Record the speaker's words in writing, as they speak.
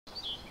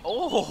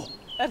Oh,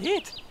 that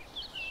hit.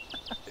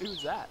 Who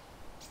was that?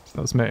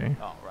 That was me.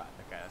 Oh, right.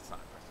 Okay, that's not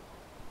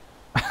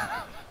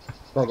impressive.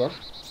 Hold on.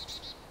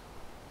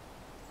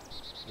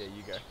 Yeah,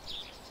 you go.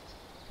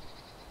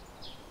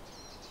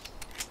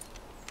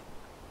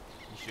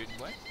 You shooting,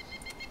 Blake?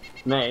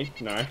 Me?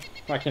 No.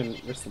 I can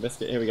risk the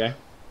biscuit. Here we go.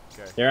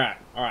 Go. You're right.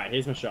 Alright,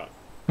 here's my shot.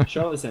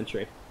 Shot of the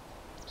century.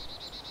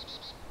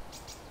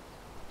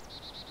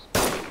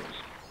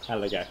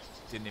 How'd it go?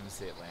 Didn't even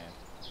see it land.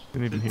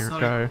 Didn't even hear It's it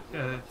not, go.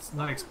 it's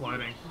not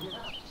exploding.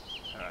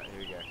 Alright, here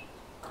we go.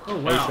 Oh Are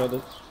you wow. sure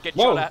that... Get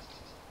Whoa! shot at.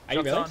 Are you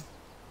Shots really? on.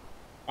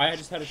 I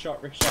just had a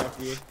shot ricochet off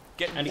you.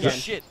 Get And oh, again.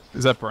 shit.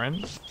 Is that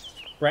Brent?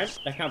 Brent,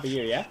 that can't be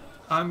you, yeah?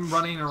 I'm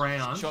running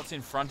around. Shots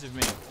in front of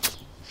me.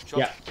 Shots.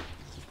 Yeah.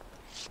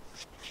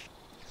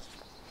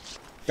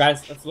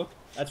 Guys, let's look.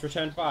 Let's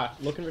return fire.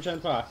 Look and return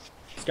fire.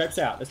 Scopes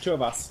out. There's two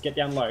of us. Get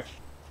down low.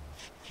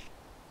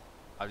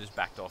 I just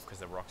backed off because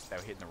the rocks, they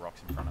were hitting the rocks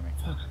in front of me.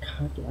 Fuck, I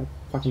can't do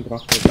I fucking get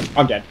off.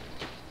 I'm dead.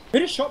 Who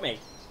just shot me?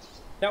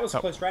 That was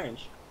close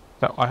range.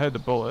 That, I heard the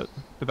bullet,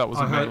 but that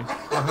wasn't me.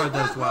 I heard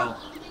that as well.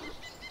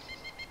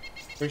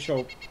 Pretty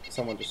sure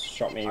someone just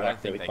shot me I don't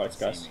like think really they close,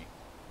 can guys. see me.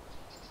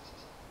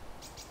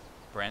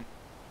 Brent.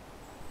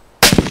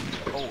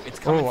 Oh, it's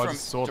coming I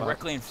just saw from that.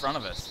 directly in front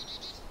of us.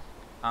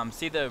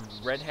 See the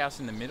red house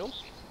in the middle?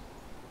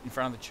 In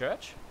front of the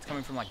church? It's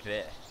coming from like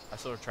there. I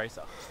saw a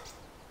tracer.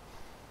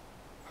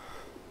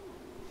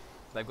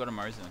 They've got a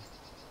Mosin.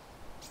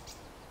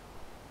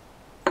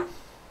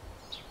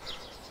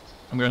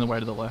 I'm going the way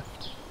to the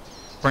left.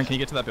 Brent, can you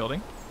get to that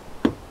building?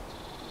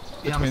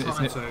 Yeah, I'm It's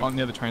trying to.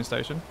 near the train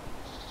station.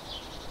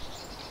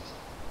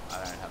 I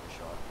don't have a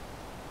shot.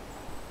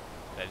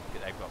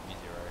 They've got me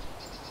 0.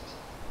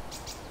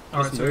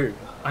 Alright, Just so move.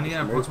 I need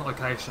an Just move. approximate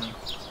location.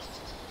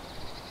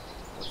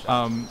 What's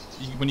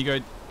that? When you go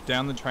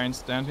down to the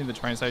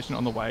train station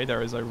on the way,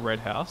 there is a red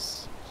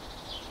house.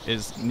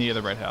 Is near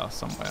the red house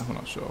somewhere. I'm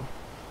not sure.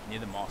 Near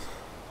the mosque.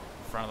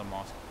 In front of the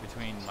mosque.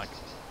 Between like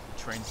the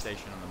train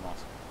station and the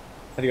mosque.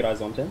 Have you got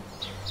eyes on Tim?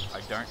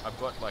 I've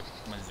got like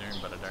my zoom,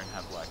 but I don't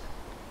have like,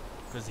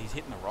 because he's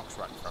hitting the rocks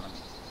right in front of me.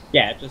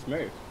 Yeah, just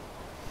move.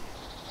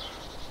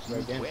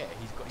 Move again. Where?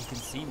 He can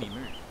see me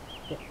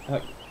move.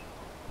 Yeah,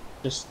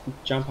 just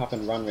jump up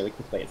and run really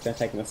quickly. It's going to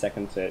take him a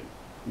second to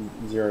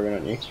zero in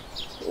on you.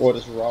 Or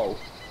just roll.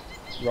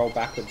 Roll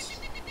backwards.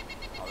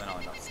 Oh, then I'll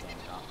end up standing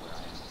up where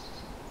I am.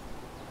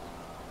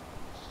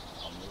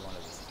 I'll move on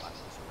to this flat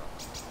piece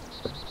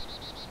of rock.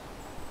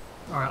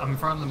 Alright, I'm in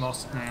front of the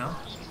mosque now.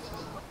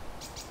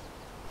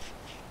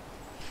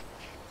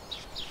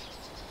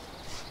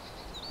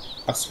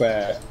 I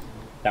swear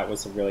that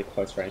was a really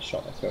close range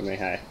shot that killed me,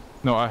 hey.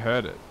 No, I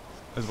heard it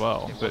as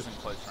well. It But wasn't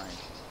close range.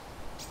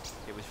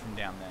 It was from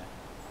down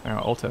there.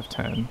 Alt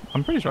F10.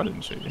 I'm pretty sure I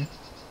didn't shoot you.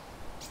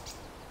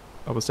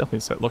 I was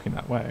definitely looking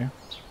that way.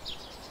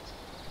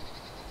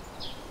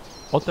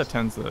 Alt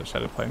F10's the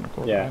shadow play and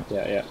record. Yeah, Right?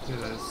 yeah, yeah. It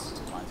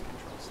is. Mine's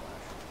control slash.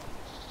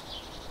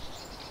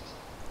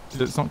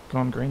 It's not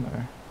gone green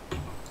though.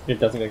 It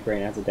doesn't go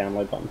green, it has a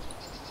download button.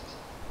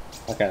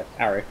 Like an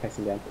arrow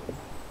facing down.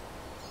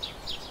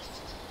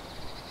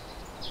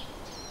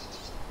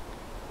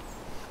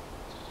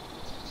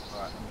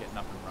 Alright, I'm getting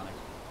up and running.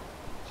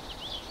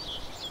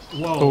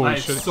 Whoa, Oh,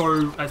 that's shit.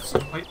 so. That's,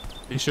 wait,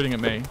 He's shooting at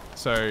me.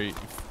 So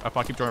if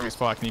I keep drawing his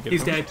fire, can you get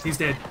he's him? dead. He's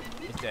dead.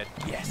 He's dead.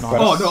 Yes! Nice.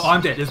 Oh no,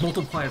 I'm dead. There's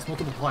multiple players.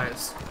 Multiple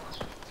players.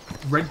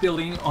 Red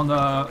building on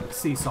the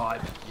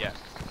seaside. Yeah.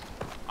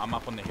 I'm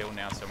up on the hill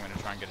now, so I'm going to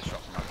try and get a shot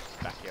from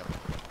up back here.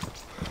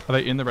 Are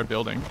they in the red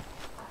building?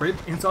 Red,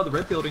 inside the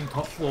red building,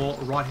 top floor,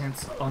 right hand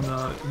on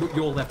the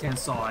your left hand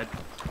side.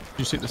 Did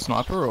you shoot the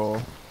sniper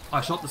or?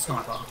 I shot the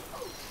sniper.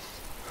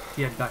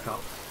 He had back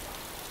up.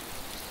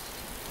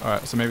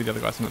 Alright, so maybe the other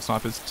guy's in the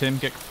snipers. Tim,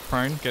 get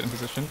prone, get in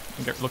position,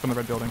 and look on the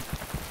red building.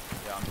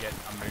 Yeah,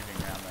 I'm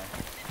moving around there.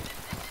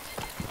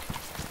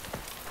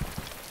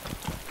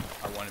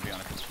 I want to be on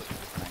a completely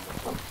different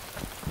angle.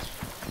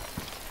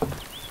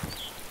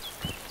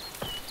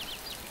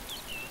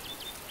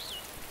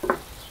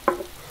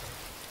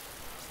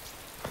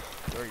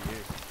 Where are you?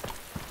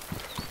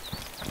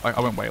 I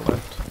went way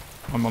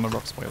left. I'm on the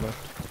rocks way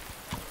left.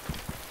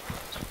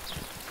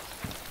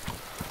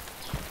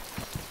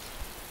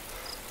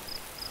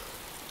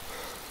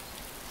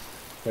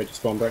 Wait, just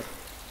spawn break.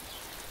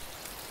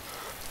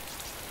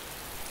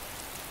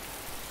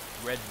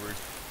 Red roof.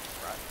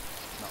 Right.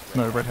 Not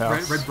No, red. red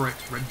house. Red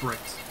bricks. Red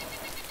bricks.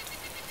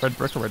 Red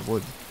brick or red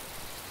wood?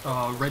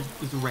 Red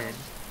is red.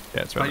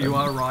 Yeah, it's red. But you then.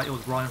 are right. It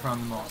was right in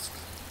front of the mosque.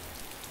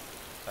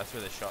 That's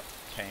where the shot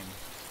came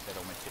that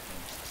almost hit me.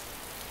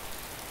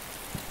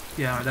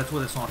 Yeah, that's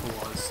where the sniper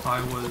was.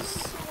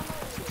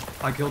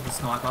 I killed the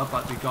sniper,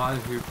 but the guy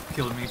who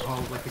killed me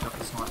probably picked up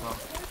the sniper.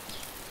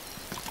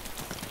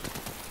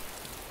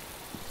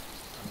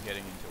 I'm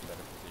getting into a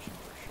better position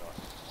for a shot.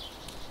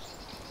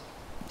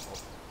 Well,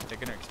 they're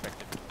going to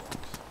expect it to be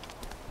rocks. So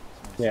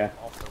I'm gonna Yeah.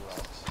 step off the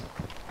rocks.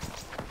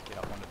 Get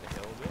up onto the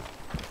hill a bit.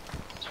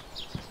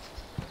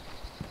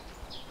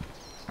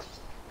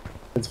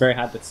 It's very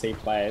hard to see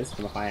players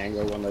from a high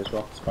angle on those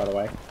rocks, by the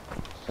way.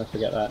 Don't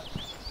forget that.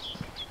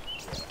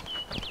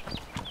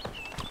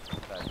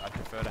 But I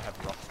prefer to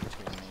have rocks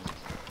between me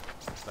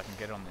so I can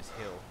get on this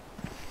hill.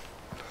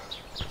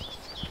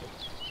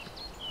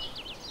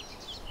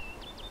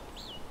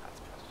 That's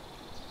perfect.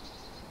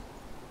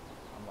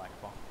 I'm like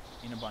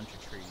in a bunch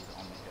of trees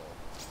on the hill.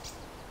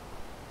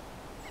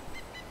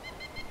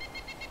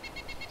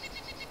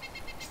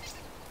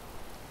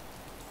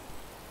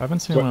 I haven't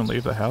seen anyone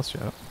leave the house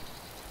yet.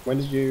 When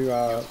did you,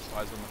 Eyes on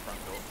the front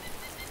door.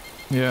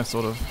 Yeah,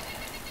 sort of.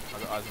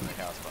 I've got eyes on the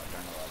house, but I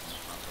don't have eyes on the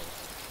front door.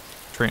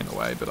 Tree in the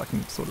way, but I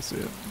can sort of see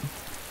it.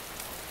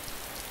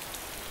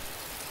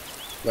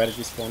 where did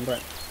you spawn,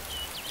 Brett?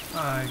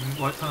 I'm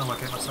like, trying to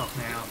locate myself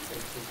now.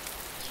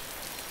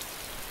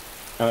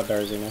 I'm at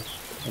DayZ now.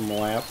 On my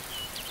way up.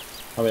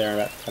 I'll be there in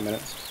about 10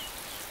 minutes.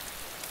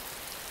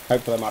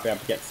 Hopefully I might be able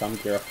to get some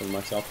gear off of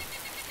myself.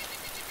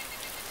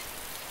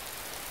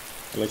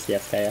 At least the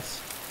SKS.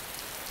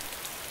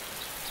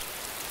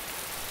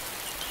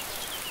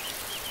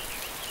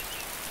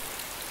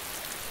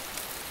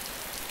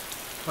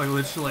 Like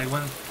literally,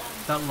 when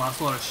that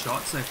last lot of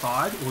shots they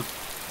fired were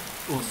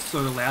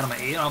so loud in my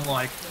ear, I'm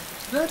like,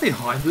 they're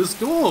behind this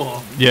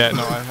door. Yeah,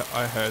 no,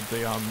 I heard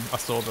the I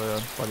saw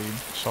the bloody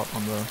shot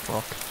on the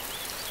rock.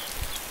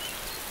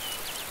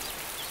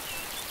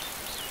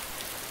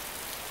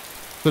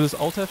 So does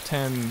Alt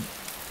F10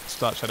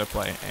 start shadow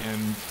play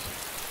and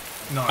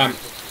No.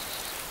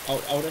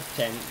 Alt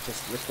F10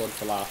 just record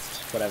for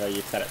last, whatever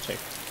you set it to.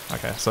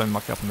 okay, so in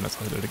like a couple minutes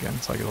I'll hit it again,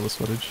 so I get all this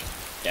footage.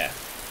 Yeah.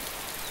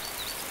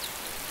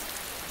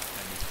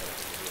 And these better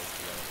the videos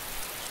together.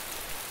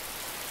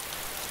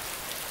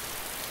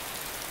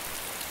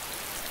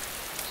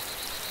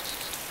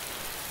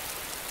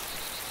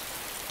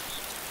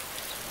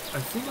 I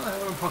think I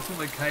have an approximate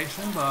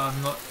location, but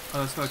I'm not.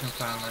 I just gotta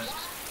confirm it.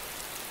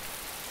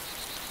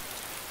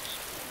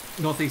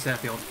 Northeast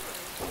airfield.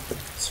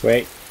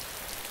 Sweet.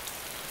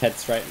 Head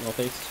straight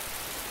northeast.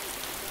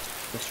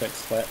 Go straight to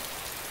Svet.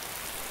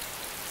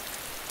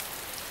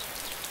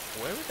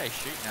 Where were they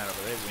shooting out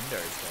over there?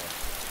 Windows there.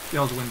 The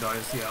old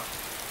windows, yeah.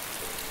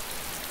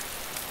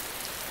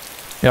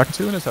 Yeah, I can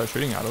see the windows they were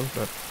shooting out of,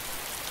 but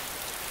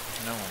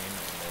There's no one in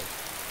the windows.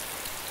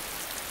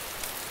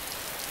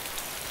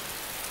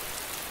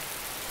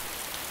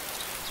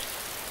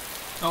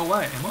 Oh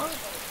wait, am I?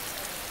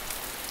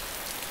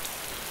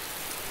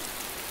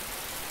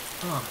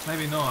 Oh,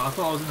 maybe not. I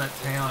thought I was in that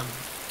town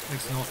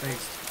next to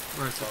northeast.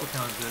 Where is it? What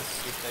town is this?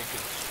 If they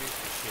could shoot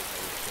the shit,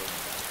 they would kill me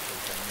now,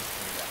 because they missed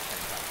me about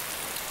 10 times.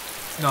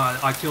 No,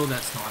 I killed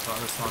that sniper.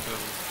 The sniper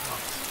was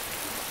nuts.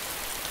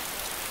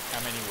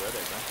 How many were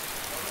there, bro?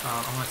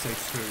 I'm gonna say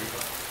 2.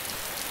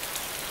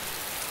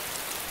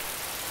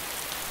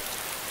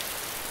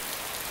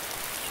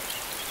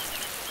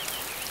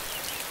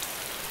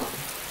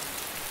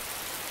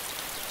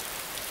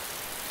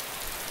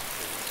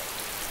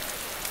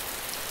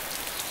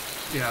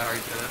 Yeah, I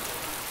already did it.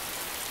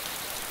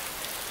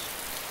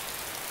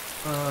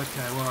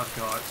 Okay, what I've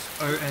got.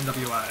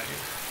 ONWA.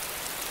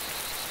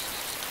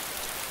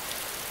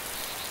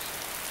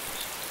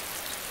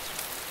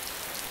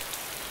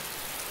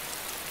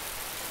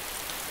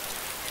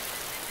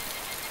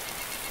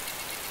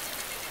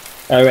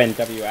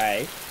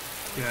 ONWA.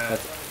 Yeah.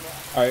 That's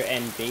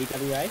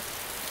ONBWA.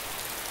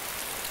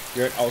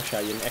 You're at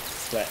Ultra, you're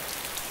next to Svet.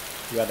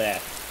 You are there.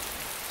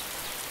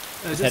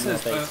 It head just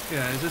says, northeast.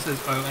 yeah, it just says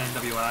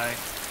ONWA.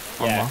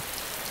 Yeah.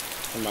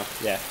 Umma.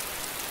 Yeah.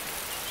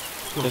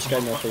 Cool. Just go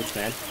northeast,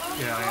 man.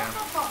 Yeah, I am. Did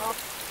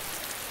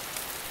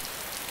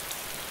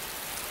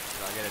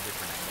I get a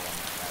different angle on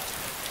that map?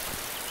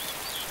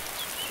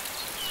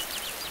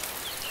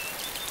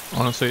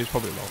 honestly it's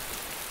probably locked.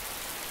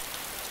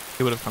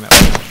 He would have come out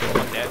for sure.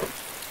 I'm dead.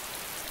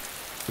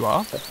 You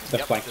are? They're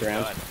Yep, flanked just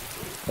around. died.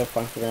 They're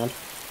flanked around.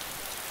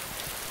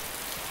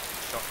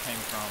 Shot came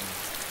from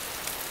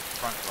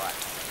front right.